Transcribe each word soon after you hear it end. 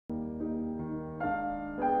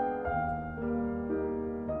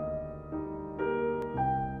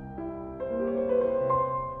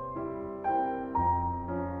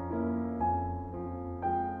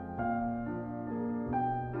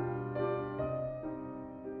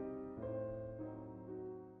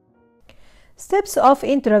Steps of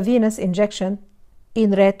intravenous injection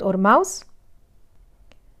in rat or mouse.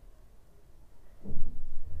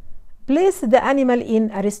 Place the animal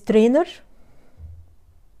in a restrainer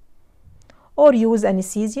or use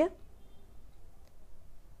anesthesia.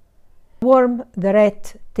 Warm the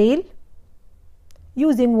rat tail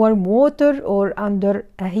using warm water or under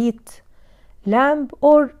a heat lamp,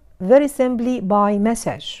 or very simply by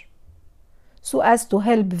massage, so as to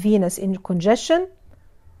help venous congestion,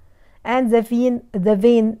 and the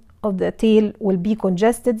vein of the tail will be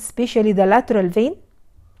congested, especially the lateral vein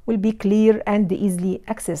will be clear and easily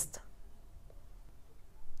accessed.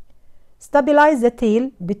 Stabilize the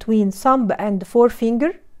tail between thumb and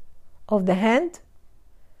forefinger of the hand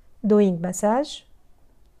doing massage.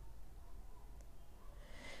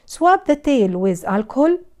 Swab the tail with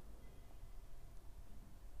alcohol.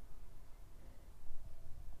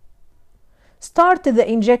 Start the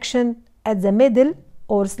injection at the middle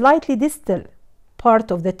or slightly distal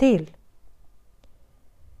part of the tail,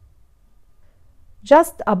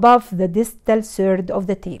 just above the distal third of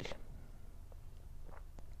the tail.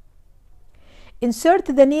 Insert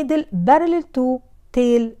the needle parallel to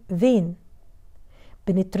tail vein,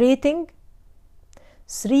 penetrating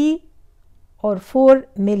 3 or 4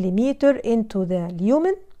 millimeters into the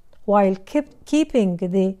lumen, while keeping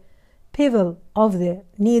the bevel of the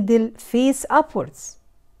needle face upwards.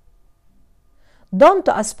 Don't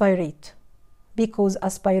aspirate, because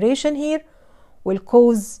aspiration here will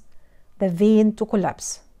cause the vein to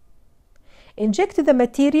collapse. Inject the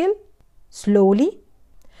material slowly,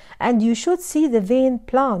 and you should see the vein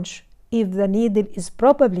plunge if the needle is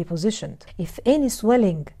properly positioned. If any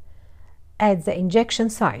swelling at the injection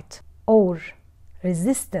site or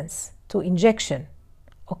resistance to injection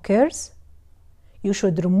occurs, you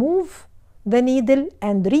should remove the needle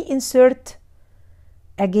and reinsert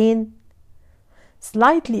again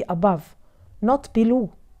slightly above, not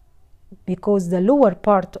below, because the lower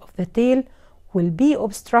part of the tail will be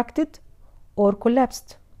obstructed or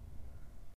collapsed.